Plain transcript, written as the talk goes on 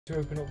To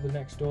open up the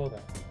next door then.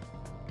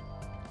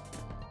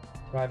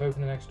 Right, I've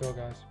opened the next door,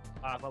 guys.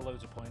 I've got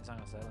loads of points. Hang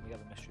on a sec. Let me get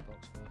the mystery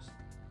box first.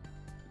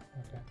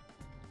 Okay.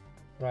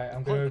 Right,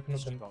 I'm going to open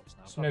up the box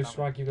now. No,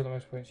 Swag, you've got the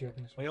most points. You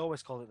open this one. We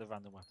always call it the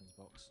random weapons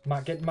box.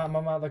 Matt, get Matt.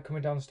 They're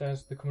coming down the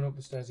stairs. They're coming up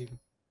the stairs even.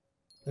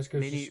 Let's go.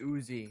 Mini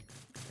Uzi.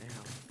 Damn.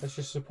 Let's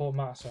just support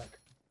Matt a sec.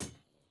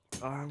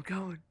 Oh, I'm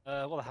going.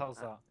 What the hell's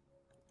that?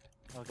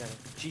 Okay,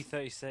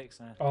 G36.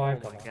 Oh, I've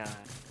Oh got my that. god.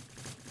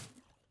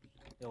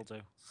 It'll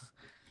do.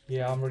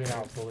 Yeah, I'm running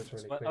out of bullets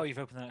really quick. Oh, you've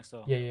opened the next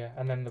door. Yeah, yeah,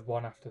 and then the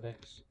one after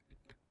this.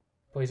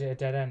 But is it a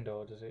dead end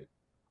or does it?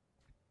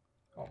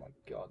 Oh my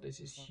god, this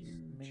is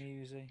huge.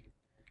 Mini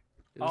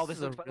Uzi. This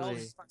is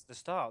back to the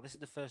start. This is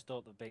the first door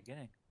at the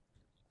beginning.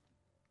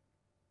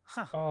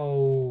 Huh.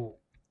 Oh.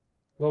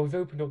 Well, we've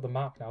opened up the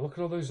map now. Look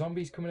at all those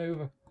zombies coming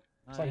over.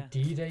 It's like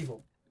D-Day,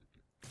 but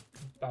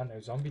I don't know,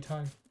 zombie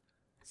time.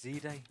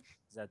 Z-Day?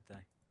 Z-Day.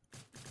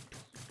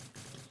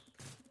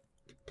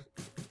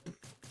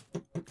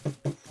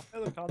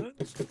 Hello,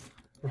 cannons.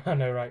 I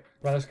know, right.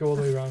 Right, let's go all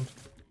the way around.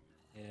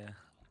 Yeah.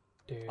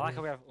 Dude. I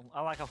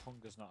like how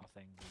hunger's not a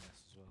thing in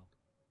this as well.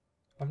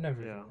 I've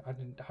never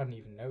even, hadn't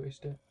even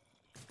noticed it.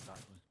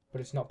 Exactly.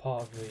 But it's not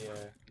part of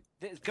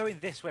the... Going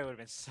this way would have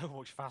been so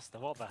much faster.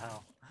 What the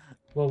hell?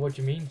 Well, what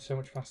do you mean? So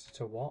much faster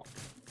to what?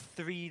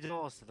 3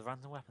 doors to the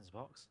random weapons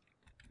box.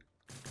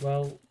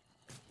 Well,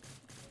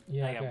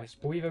 yeah, I yeah, guess.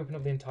 But we've opened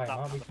up the entire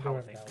map. We can go power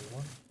over now if we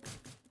want.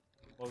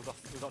 Well,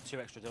 we've got 2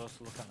 extra doors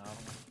to look at now,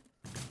 haven't we?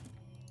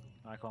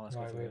 Alright, come on, let's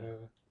go Right, through wave here.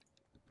 over.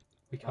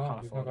 We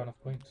can't. We've not got enough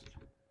points.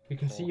 We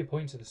can see Four. your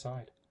points at the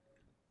side.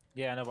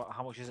 Yeah, I know, but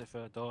how much is it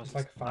for doors? It's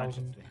like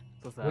 1,000.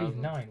 950. Wave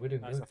 9. We're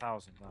doing That's good.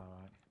 1,000.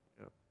 Alright.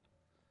 Yep.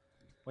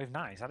 Wave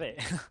 9, is that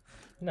it?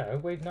 No,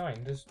 wave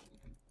 9. It's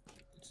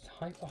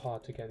hyper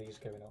hard to get these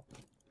going up.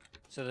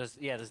 So there's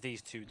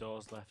these 2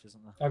 doors left,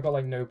 isn't there? I've got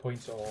like no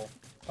points at all.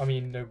 I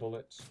mean, no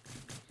bullets.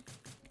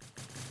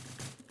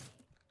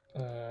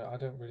 I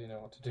don't really know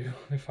what to do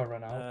if I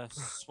run out.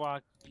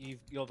 Swag,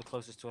 you're the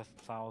closest to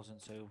 1,000,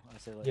 so I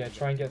say like. Yeah,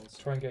 try and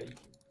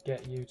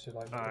get you to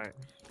like. Alright.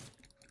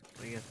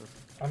 Let me get this.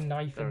 I'm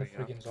knifing the There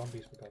we go. friggin'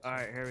 zombies for God's sake.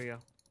 Alright, here we go.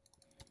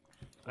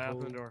 I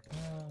open the door.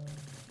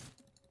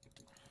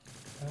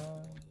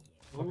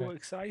 Ooh, Okay.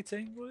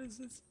 exciting! What is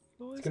this?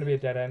 It's gonna be a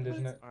dead end,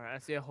 isn't it? Alright, I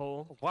see a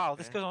hole. Wow,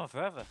 this Okay. goes on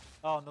forever.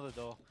 Oh, another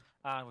door.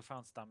 And we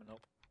found stamina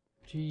up.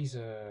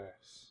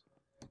 Jesus.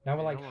 Now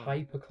we're like Come on.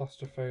 hyper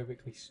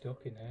claustrophobically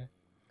stuck in here.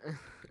 Oh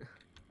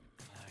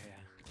yeah.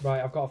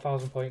 Right, I've got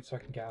 1,000 points so I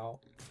can get out.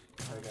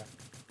 There we go.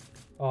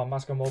 Oh,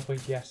 Matt's got more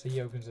points. Yes, he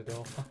opens the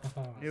door.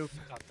 Nuke.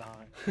 God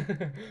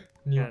damn.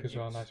 Nuke as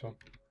well. nukes. Nice one.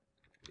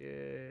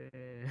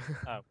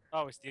 Yeah.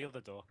 Oh, it's the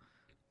other door.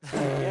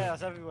 Yeah,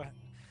 that's everywhere.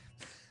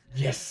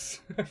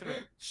 Yes.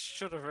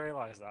 Should have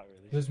realised that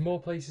really. There's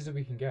more places that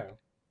we can go.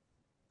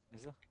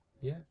 Is there?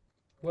 Yeah.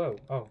 Whoa.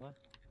 Oh.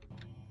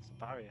 It's a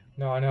barrier.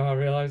 No, I know. I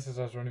realised as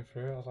I was running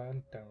through it. I was like, I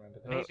don't remember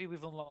that. Maybe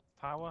we've unlocked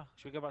power.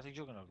 Should we go back to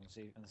Juggernaut and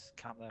see and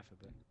camp there for a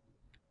bit?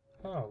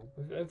 Oh,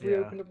 have we Yeah.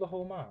 opened up the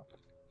whole map?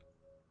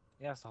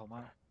 Yeah, that's the whole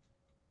map.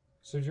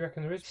 So do you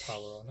reckon there is power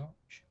or not?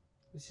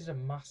 This is a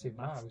massive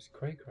map. It's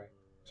cray cray.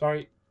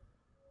 Sorry.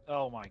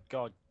 Oh my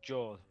God,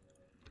 Jord.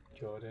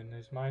 Jordan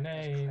is my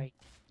name.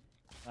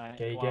 Right,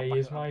 Gay well, I'm gay back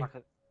is at- my- I'm back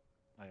at-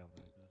 Oh, yeah,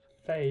 very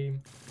good.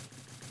 Fame.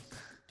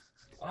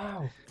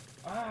 Ow.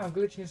 Ah, I'm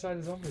glitching inside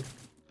the zombie.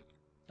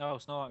 Oh,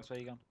 Snorlax, where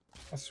you gone?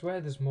 I swear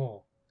there's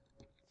more.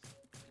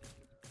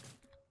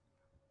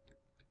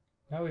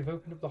 Now we've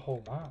opened up the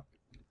whole map.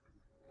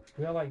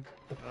 We are like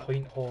the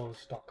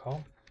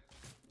pointhorse.com.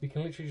 We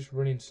can literally just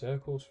run in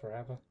circles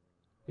forever.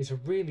 It's a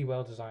really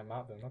well designed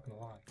map though, I'm not gonna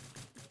lie.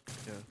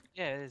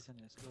 Yeah, it is, isn't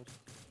it? It's good.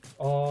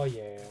 Oh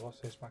yeah, what's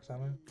this, max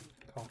ammo?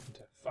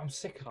 Carpenter. I'm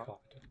sick of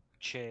Carpenter.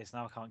 Cheers,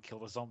 now I can't kill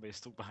the zombie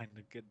stuck behind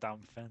the good damn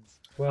fence.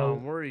 Well,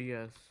 Where are you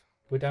guys?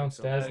 we're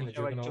downstairs in the You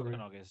know where Juggernaut room.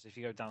 Juggernaut is? If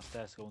you go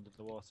downstairs, go under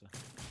the water.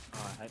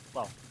 Alright,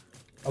 well,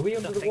 Are we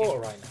under the nothing- water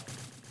right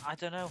now? I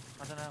don't know.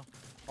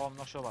 Oh, I'm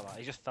not sure about that.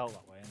 It just felt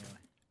that way anyway.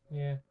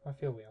 Yeah, I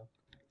feel we are.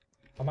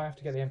 I might have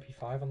to get the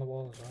MP5 on the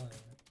wall as well. Anyway.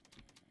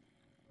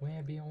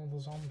 Where be all the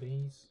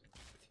zombies?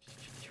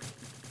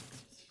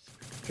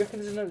 Do you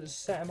reckon there's a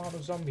set amount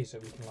of zombies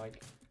that we can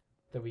like,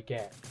 that we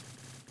get?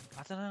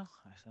 I don't know.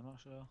 Actually, I'm not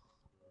sure.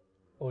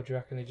 Or do you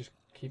reckon they just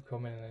keep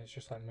coming and it's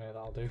just like, no,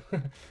 that'll do?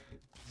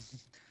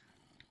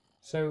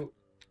 So,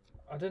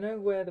 I don't know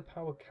where the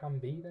power can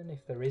be then,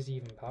 if there is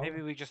even power.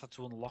 Maybe we just had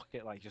to unlock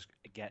it, like just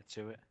get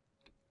to it.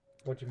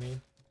 What do you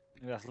mean?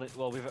 Maybe that's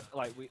well, we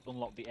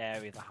unlocked the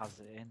area that has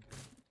it in,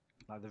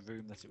 like the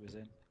room that it was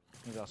in.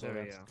 Maybe that's all.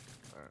 There it we is.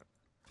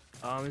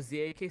 go. Alright. Is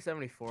the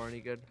AK-74 any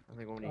good? I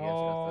think one of you guys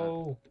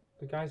Oh,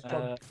 the guy's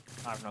dropped,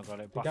 I've not got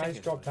it. the But I think guy's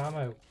it's dropped good.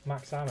 ammo,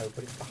 max ammo,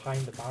 but it's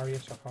behind the barrier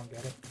so I can't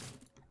get it.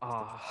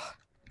 got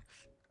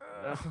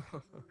that. Ah.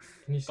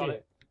 Can you see Got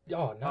it?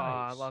 Oh, nice.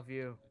 I love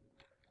you.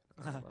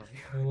 I love you.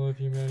 I love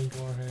you, Manny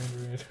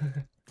 400.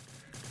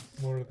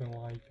 More than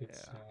life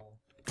itself.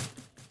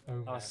 Oh,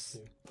 That was,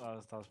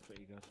 Matthew. that was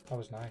pretty good. That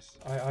was nice.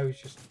 I was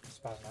just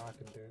spazzing out, I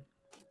couldn't do it.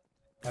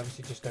 I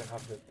obviously just don't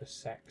have the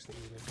sex that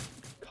you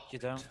do. You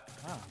don't?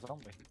 Ah,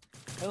 zombie.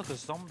 Hey, look, a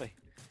zombie.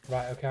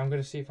 Right, okay, I'm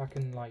gonna see if I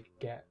can like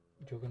get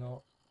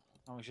Juggernaut.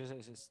 How much is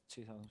it? It's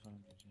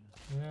 2,500.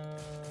 Yeah.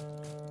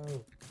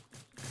 No.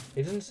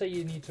 It doesn't say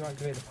you need to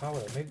activate the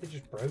power. Maybe they're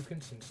just broken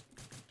since.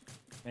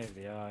 Maybe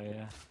they are,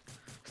 yeah.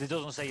 Because it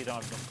doesn't say you don't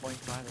have enough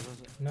points either,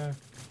 does it? No,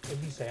 it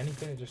didn't say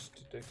anything. It just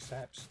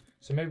accepts.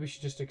 So maybe we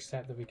should just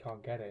accept that we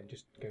can't get it and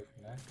just go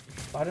from there.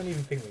 But I don't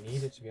even think we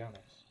need it, to be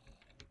honest.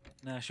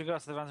 No, should we go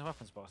out to the random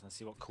weapons box and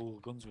see what cool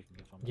guns we can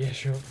get from it? Yeah,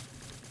 sure.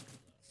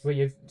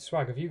 Wait,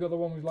 Swag, have you got the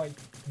one with like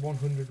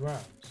 100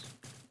 rounds?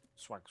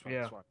 Swag.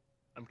 Yeah. Swag.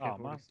 I'm Oh,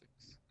 man. K46.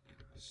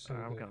 So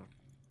I'm good. coming.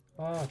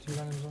 Ah, 2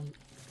 randoms on.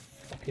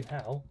 Fucking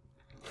hell.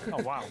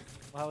 Oh, wow. What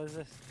the hell is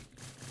this?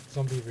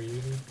 Zombie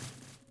reunion.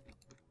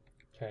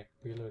 Okay,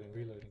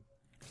 reloading.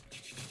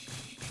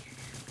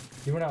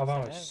 You run out of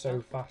ammo Yeah, so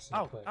yeah. fast in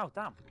the clip. Oh,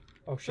 damn.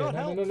 Oh shit, God, no.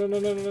 help. No.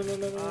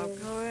 I'm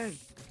coming.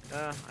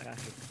 I got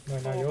you. No,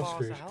 now 4 you're bars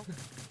screwed. of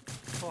health.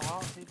 4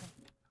 hearts even.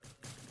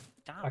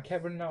 Damn. I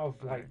kept running out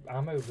of like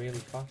ammo really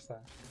fast there.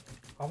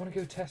 I want to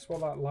go test what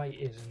that light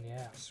is in the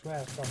air. I swear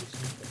it's gotta be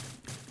something.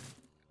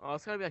 Oh,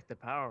 it's gotta be like the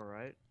power,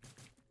 right?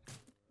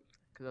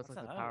 Because that's I like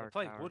don't the know. power It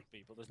probably tower. would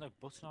be, but there's no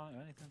button on it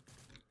or anything.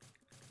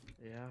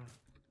 Yeah.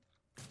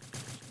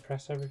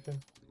 Press everything.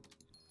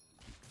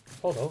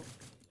 Hold up.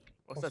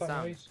 What's that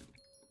sound? noise?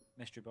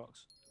 Mystery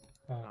box.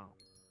 Oh. Oh.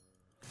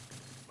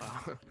 Wow.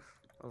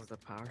 That was the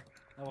power.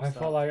 Oh, I what's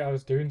felt that? like I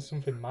was doing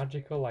something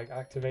magical, like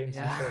activating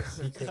some Yeah. sort of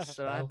secret That's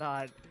what I spell.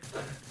 thought.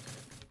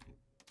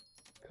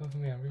 Cover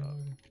me, I'm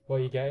reloading. What are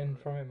you getting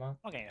from it, man?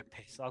 I'm getting a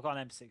piss. I've got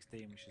an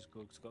M16, which is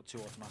good, 'cause I've got 2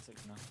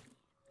 automatics now.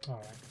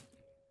 Alright.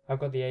 I've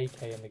got the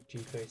AK and the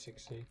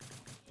G36C,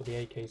 but the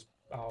AK's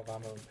out of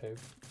ammo and poo.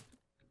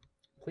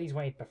 Please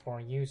wait before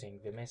using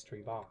the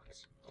mystery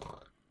box.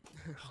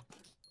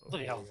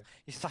 Bloody hell.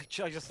 He's like,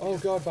 I just Oh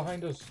god,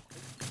 behind us!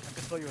 I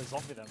just thought you were a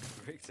zombie then.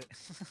 Rigged it.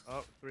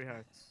 Oh, 3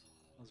 hearts.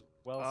 I was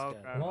well Oh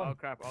scared. crap, Come on. oh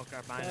crap, oh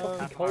crap. Mine Fucking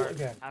half a Colt heart.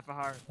 again. Half a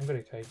heart. I'm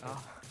gonna take it.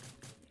 Oh.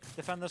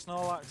 Defend the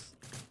Snorlax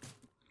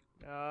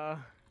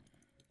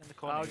in the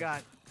corner. Oh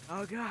god.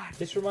 Oh god.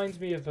 This reminds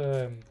me of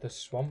the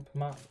swamp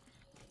map.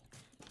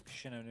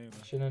 Shinonuma.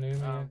 Shinonuma,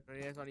 yeah. Do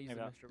you guys want to use Maybe the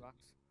that- mystery box?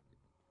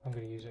 I'm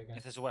gonna use it again.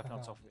 If there's a weapon on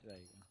Ah. top of it, there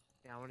you go.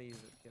 Yeah, I want to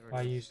use it. Get rid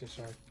I of used it,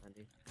 sorry.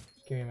 Andy.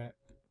 Just give me a minute.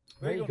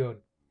 Ray Ray gun.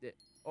 gun.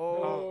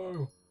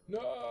 Oh.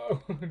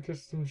 No!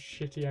 Just some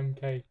shitty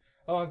MK.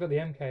 Oh, I've got the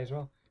MK as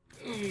well.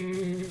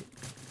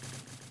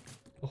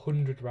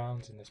 100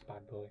 rounds in this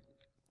bad boy.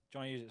 Do you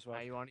want to use it as well?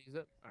 Now you want to use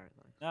it? Alright,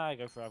 nice. No, I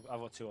go for it. I've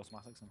got 2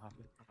 automatics. I'm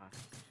happy. Okay.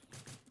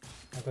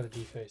 I've got a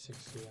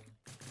G36C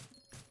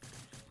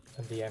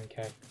and the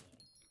MK.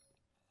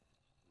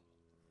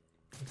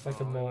 It's like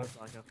a Oh, it more looks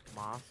like a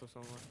moss or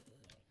something.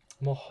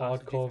 more That's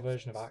a hardcore G36.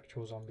 version of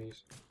actual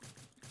zombies.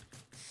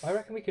 I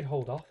reckon we could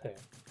hold off here.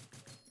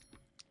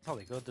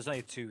 Probably good. There's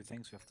only 2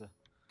 things we have to.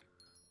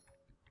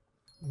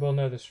 Well,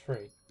 no, there's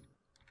 3.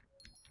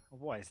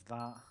 What is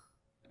that?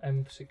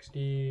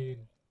 M16.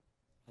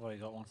 I've already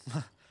got one.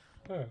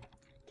 Oh,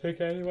 take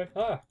it anyway.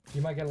 Ah,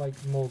 you might get like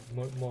more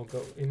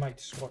go. You might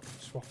swap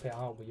it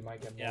out, but you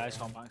might get more. Yeah, I just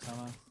ammo. want max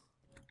ammo.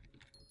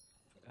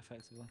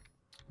 Effectively.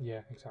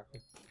 Yeah,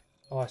 exactly.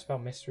 Oh, I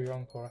spelled mystery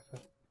wrong. Poor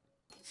effort.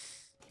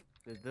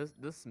 Dude,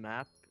 this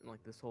map,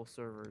 like this whole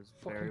server is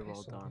Fucking very well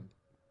piss on done.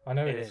 I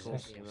know It it is. is. It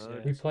It's- is.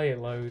 it We is. play it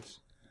loads.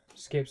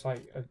 Skip's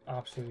like an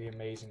absolutely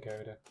amazing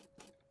coder.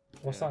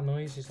 What's Yeah. that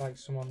noise? Is like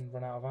someone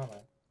run out of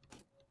ammo?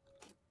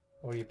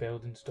 Or are you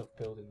building stuff,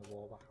 building the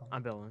wall back on?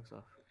 I'm building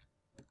stuff.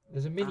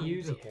 There's a mini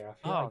I'm Uzi build- here. I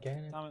feel Oh, like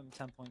getting it. damn it,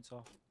 10 points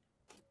off.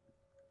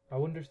 I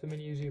wonder if the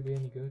mini Uzi will be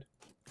any good.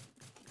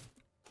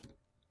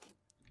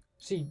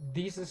 See,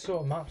 these are the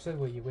sort of maps though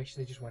where you wish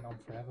they just went on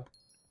forever.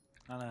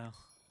 I know.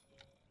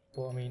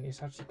 But I mean,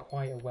 it's actually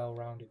quite a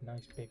well-rounded,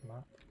 nice big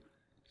map.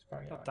 It's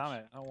very God nice. damn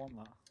it, I don't want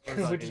that. Or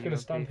We're like just a gonna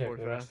UMP stand here for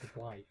the fortress. rest of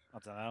life. I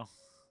don't know.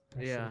 Rest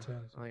of Yeah,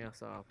 eternity. I think I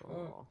saw it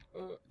on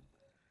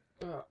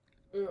the wall.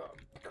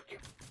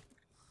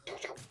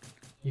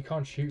 You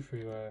can't shoot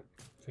through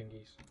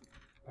thingies,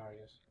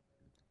 barriers.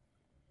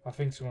 I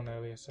think someone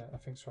earlier said, I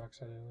think Swag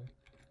said earlier,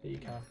 that you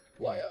can.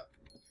 Liar!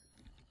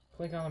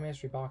 Click on the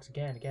mystery box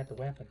again to get the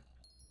weapon.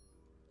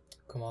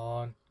 Come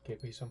on,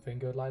 give me something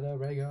good like the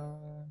ray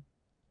gun.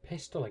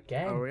 Pistol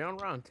again? Are we on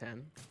round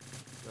 10?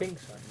 Think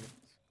so.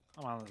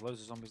 Oh man, there's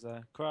loads of zombies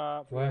there.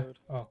 Crap, Where? road.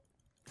 Oh.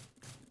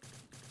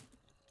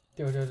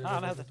 Ah, no, how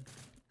that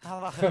Oh.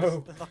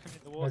 hurts. They're knocking me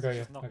in the I water, got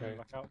just you, knocking I me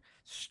got back out.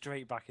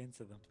 Straight back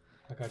into them.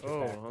 I got your Oh,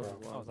 back, that was bro. a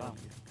lot Oh, of damn.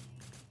 zombies.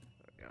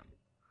 There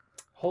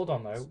Hold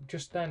on though,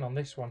 just then on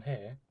this one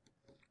here,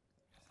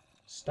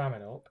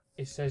 stamina up,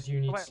 it says you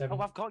Oh, need wait, 7.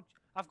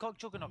 I've got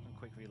Juggernaut and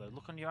quick reload.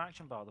 Look on your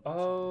action bar. The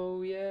bottom.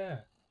 Oh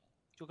yeah.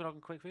 Juggernaut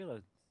and quick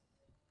reload.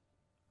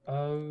 Oh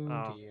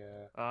Oh.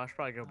 dear. we go. I should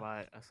probably go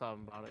buy it. I still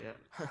haven't bought it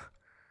yet.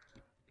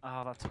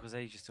 Oh, that took us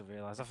ages to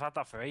realise. I've had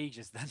that for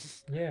ages then.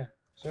 Yeah,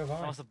 so have I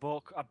I. must have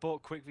I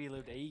bought quick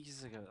reload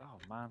ages ago. Oh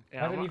man.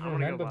 Yeah, I don't I'm even gonna go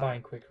remember buy buying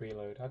it. quick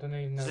reload. I don't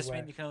even know Does this where.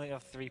 mean you can only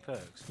have 3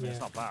 perks? I mean, Yeah. it's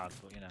not bad,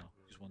 but you know,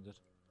 just wondered.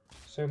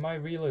 So my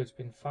reload's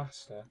been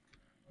faster.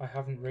 I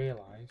haven't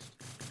realised.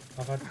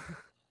 I've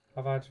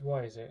had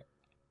what is it?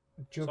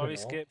 Sorry, Juggernaut.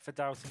 Skip, for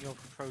doubting your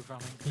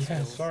programming Yeah,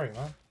 skills. sorry,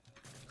 man.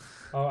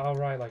 I'll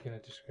write like in a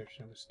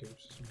description of the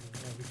stoops or something.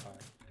 That'll be fine.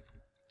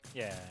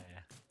 Yeah,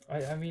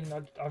 yeah. I mean,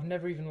 I've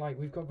never even like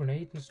we've got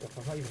grenades and stuff.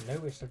 I've not even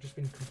noticed. I've just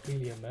been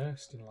completely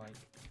immersed in like.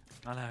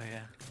 I know,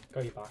 yeah.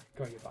 Got your back.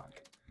 Got your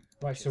back.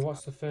 Right. So Cheers,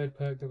 what's the third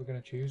perk that we're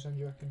gonna choose? Then do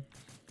you reckon?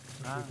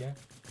 What do we get?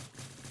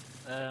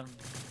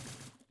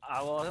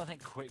 Well, I don't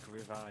think quick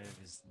revive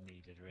is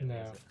needed, really, No.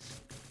 is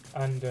it?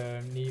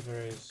 And neither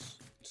is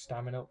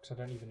stamina because I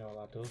don't even know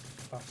what that does.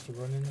 Faster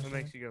running. Or It something.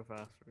 makes you go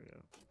faster.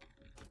 Yeah.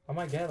 I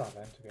might get that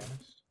then, to be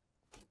honest.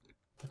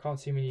 I can't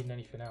see me needing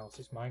anything else.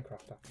 It's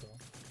Minecraft after all.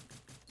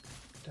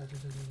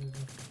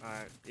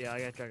 Alright, yeah, I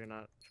got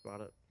Juggernaut.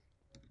 Spot it.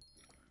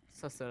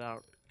 Suss it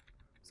out.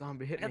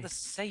 Zombie I hit get me. the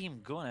same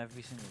gun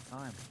every single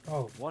time.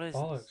 Oh, What is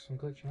bollocks! this? I'm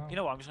glitching out. You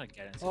know what? I'm just gonna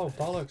get into Oh, this.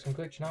 bollocks! I'm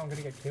glitching out. I'm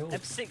gonna get killed.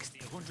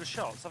 M60, 100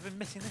 shots. I've been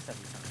missing this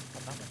every time.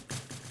 God damn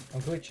it.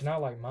 I'm glitching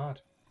out like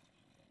mad.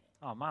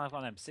 Oh man, I've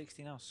got an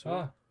M60 now. Sweet.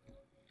 Ah,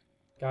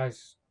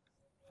 guys,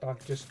 I'm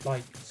just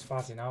like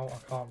spazzing out.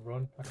 I can't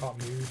run. I can't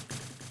move.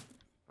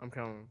 I'm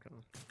coming.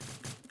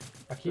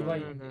 I keep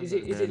like, is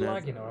it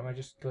lagging or am I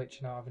just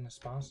glitching out having a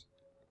spaz?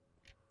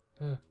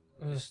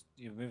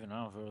 You're moving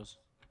out for us.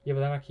 Yeah,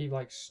 but then I keep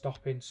like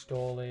stopping,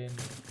 stalling,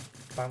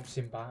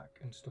 bouncing back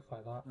and stuff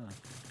like that. Oh.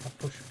 I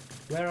push.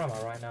 Where am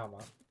I right now,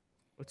 Matt?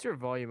 What's your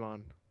volume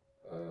on?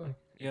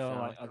 Yeah, Sound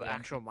like, of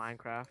actual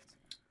Minecraft.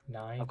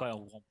 9. I've got it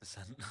on 1%.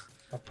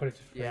 I put it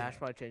to 3. Yeah, I should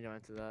probably change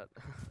mine to that.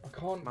 I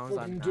can't Mine's on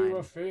fucking do 9.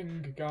 a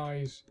thing,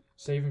 guys.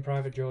 Saving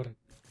Private Jordan.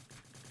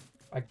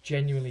 I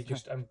genuinely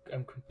just I'm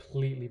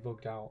completely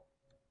bugged out.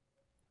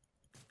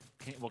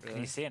 Can you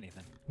Really? see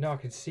anything? No, I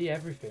can see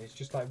everything. It's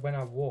just like when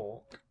I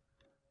walk,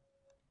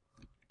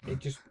 it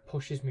just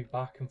pushes me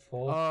back and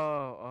forth.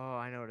 Oh,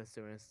 I know what it's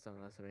doing. It's done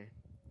that to me.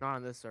 Not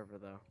on this server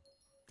though.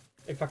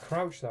 If I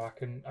crouch though, I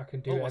can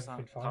do what's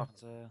everything that? fine.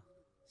 Carpenter.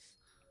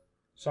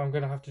 So I'm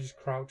gonna have to just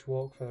crouch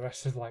walk for the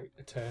rest of like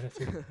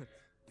eternity.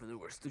 For the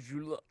rest of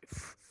your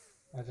life.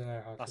 I don't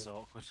know how That's to.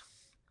 awkward.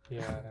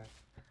 Yeah, I know.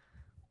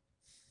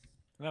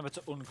 Remember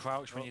to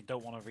uncrouch when you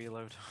don't want to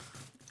reload.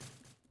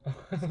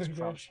 Yeah,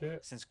 crouch.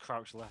 shit. Since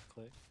crouch left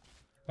click.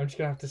 I'm just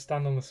gonna have to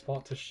stand on the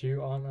spot to shoot,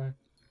 aren't I?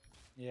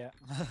 Yeah.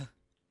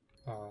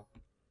 Oh.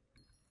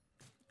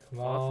 Come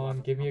Oh, that's on,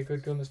 level. give me a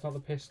good gun that's not the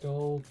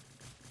pistol.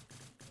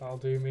 That'll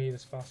do me, the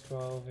SPAS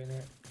 12 in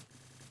it.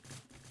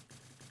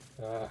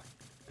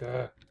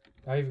 Grr.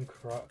 Not even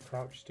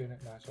crouch is doing it.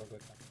 No, it's all good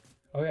then.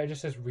 Oh yeah, it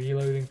just says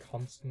reloading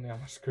constantly on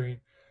my screen.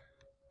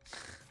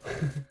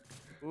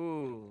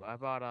 Ooh, I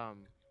bought I'll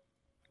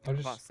I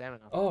just... bought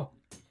stamina. Oh!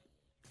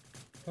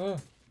 Oh!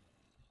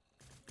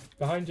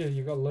 Behind you,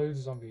 you've got loads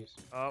of zombies.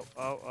 Oh,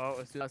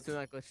 it's doing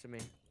that glitch to me.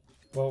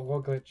 Well,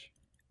 what glitch?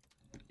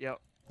 Yep.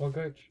 What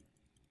glitch?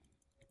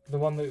 The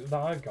one that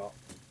I've got.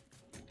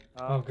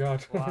 Oh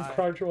god. why?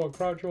 Crouch walk,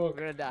 crouch We're walk.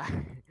 gonna die.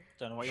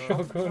 Don't know what you're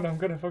Shotgun, I'm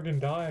gonna fucking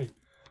die.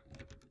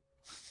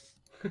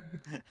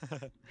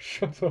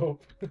 Shut up.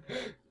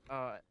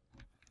 I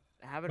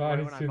have it No, I right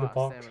need when to I do the bought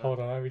box. stamina. Hold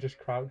on, let me just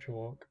crouch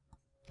walk.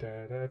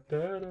 Da, da,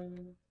 da, da.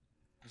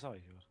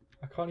 Sorry, yours.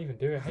 I can't even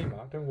do it. Hey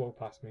Matt, don't walk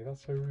past me.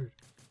 That's so rude.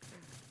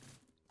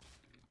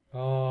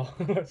 Oh,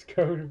 let's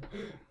go.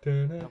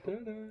 Da, da, da,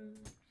 da.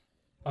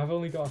 I've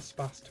only got a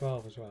SPAS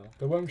 12 as well.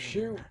 They won't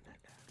shoot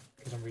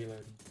because I'm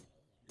reloading.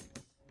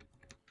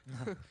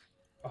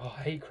 Oh,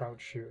 I hate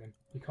crouch shooting.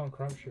 You can't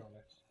crouch shoot on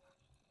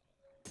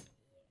this.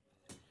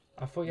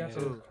 I thought you had to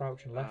Yeah.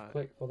 crouch and left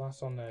click, but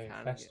that's on the Can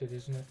infested,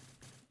 isn't it?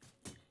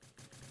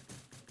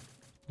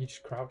 You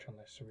just crouch on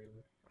this to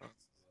reload.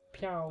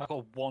 Pew! I've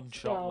got one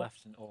shot Well.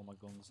 left in all my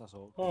guns, that's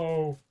all.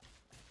 Oh!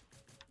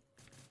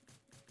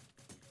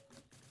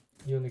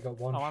 You only got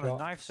one Oh, and the shot,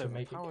 knife's so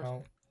make it overpowered.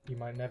 count. You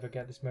might never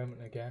get this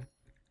moment again.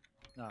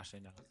 No,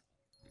 actually, no.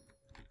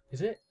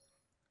 Is it?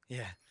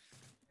 Yeah.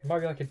 It might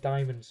be like a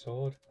diamond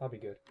sword. That'd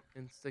be good.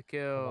 Insta Come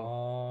kill.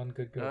 on,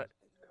 good.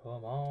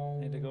 Come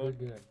on, Need to go.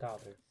 good. That'll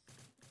do.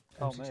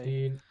 Help me.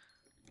 M16.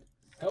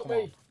 Help Come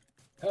me! on.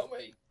 Help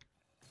me!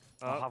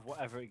 I'll Oh, have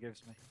whatever it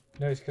gives me.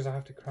 No, it's because I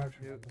have to crouch.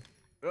 Yep.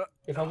 Remember.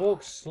 If I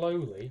walk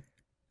slowly,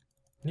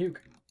 nuke.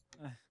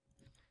 Eh.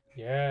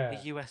 Yeah.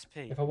 The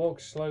USP. If I walk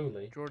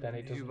slowly, Jordan, then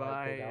it did you doesn't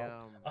like bug buy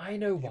out. I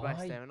know did you buy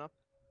why. stamina?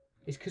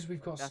 It's because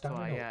we've got That's stamina.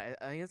 why, yeah.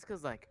 I think it's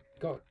because like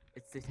Got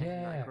it's detecting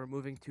Yeah. like we're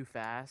moving too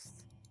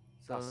fast.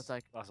 So That's, it's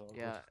like that's all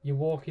yeah. you're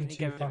walking Can you too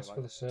get rid of fast it,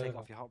 for the like, server. Take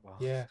off your hotbar.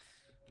 Yeah.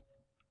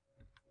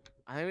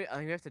 I think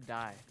we have to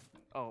die.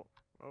 Oh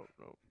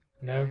no.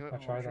 No, think I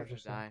we- tried we that have to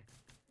just now. die.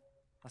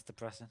 That's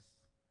depressing.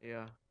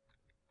 Yeah.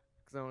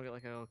 Because then we'll get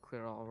like a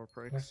clear all of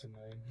our That's perks.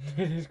 annoying.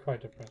 It is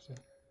quite depressing.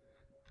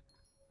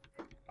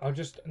 I'll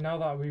just, now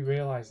that we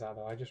realise that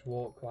though, I just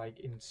walk like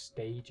in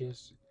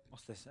stages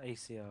What's this?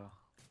 ACR.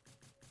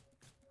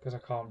 because I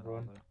can't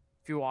run.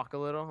 If you walk a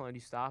little and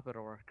you stop,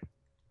 it'll work.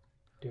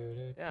 Yeah,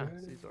 Yeah,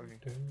 see, it's working.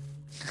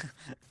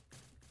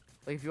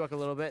 Like if you walk a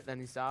little bit, then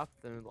you stop,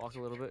 then walk a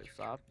little bit,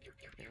 stop.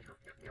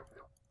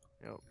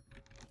 Yep.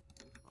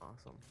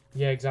 Awesome.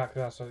 Yeah,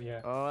 exactly. That's what.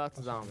 Yeah. Oh, that's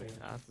a That's what I'm zombie. doing.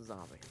 That's a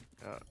zombie.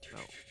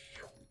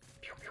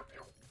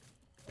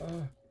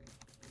 No.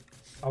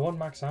 I want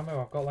max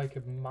ammo. I've got like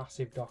a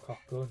massive Doc Ock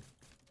gun.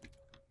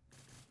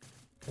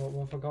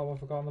 What I forgot? What I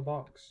forgot on the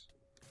box?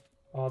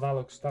 Oh,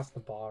 that's the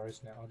bar,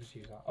 isn't it? I'll just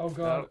use that. Oh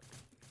god.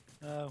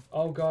 No.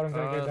 Oh god, I'm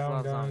gonna Oh, get there's a lot down,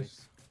 of guys.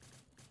 zombies.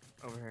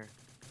 Over here.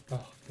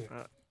 Oh, dear.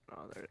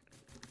 Oh, there.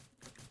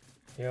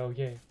 Hell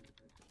yeah.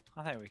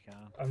 I think we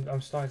can.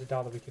 I'm starting to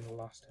doubt that we can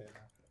last here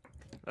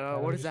now.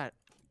 What we is just- that?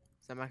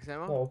 Is that max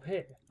ammo? What, up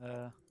here?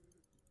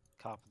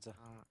 Carpenter.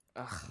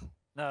 Ugh.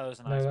 No, it was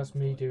a nice No, that's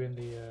one me for you. doing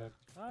the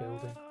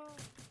building.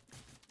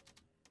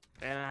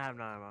 And I have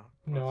no ammo.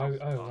 No, What's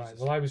oh up? right.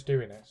 Well, I was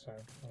doing it, so.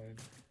 Oh.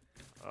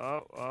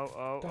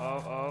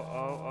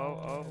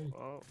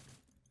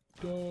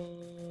 Die.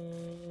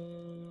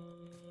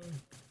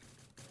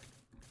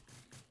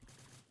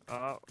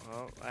 I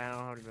don't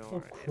know how to build Oh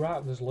right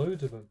crap! There's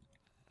loads of them.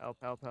 Help.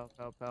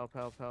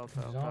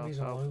 Zombies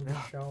all over the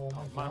show. Oh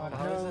Oh, my man, god!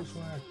 how is No, it?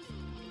 Swag.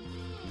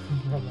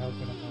 I'm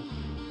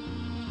helping.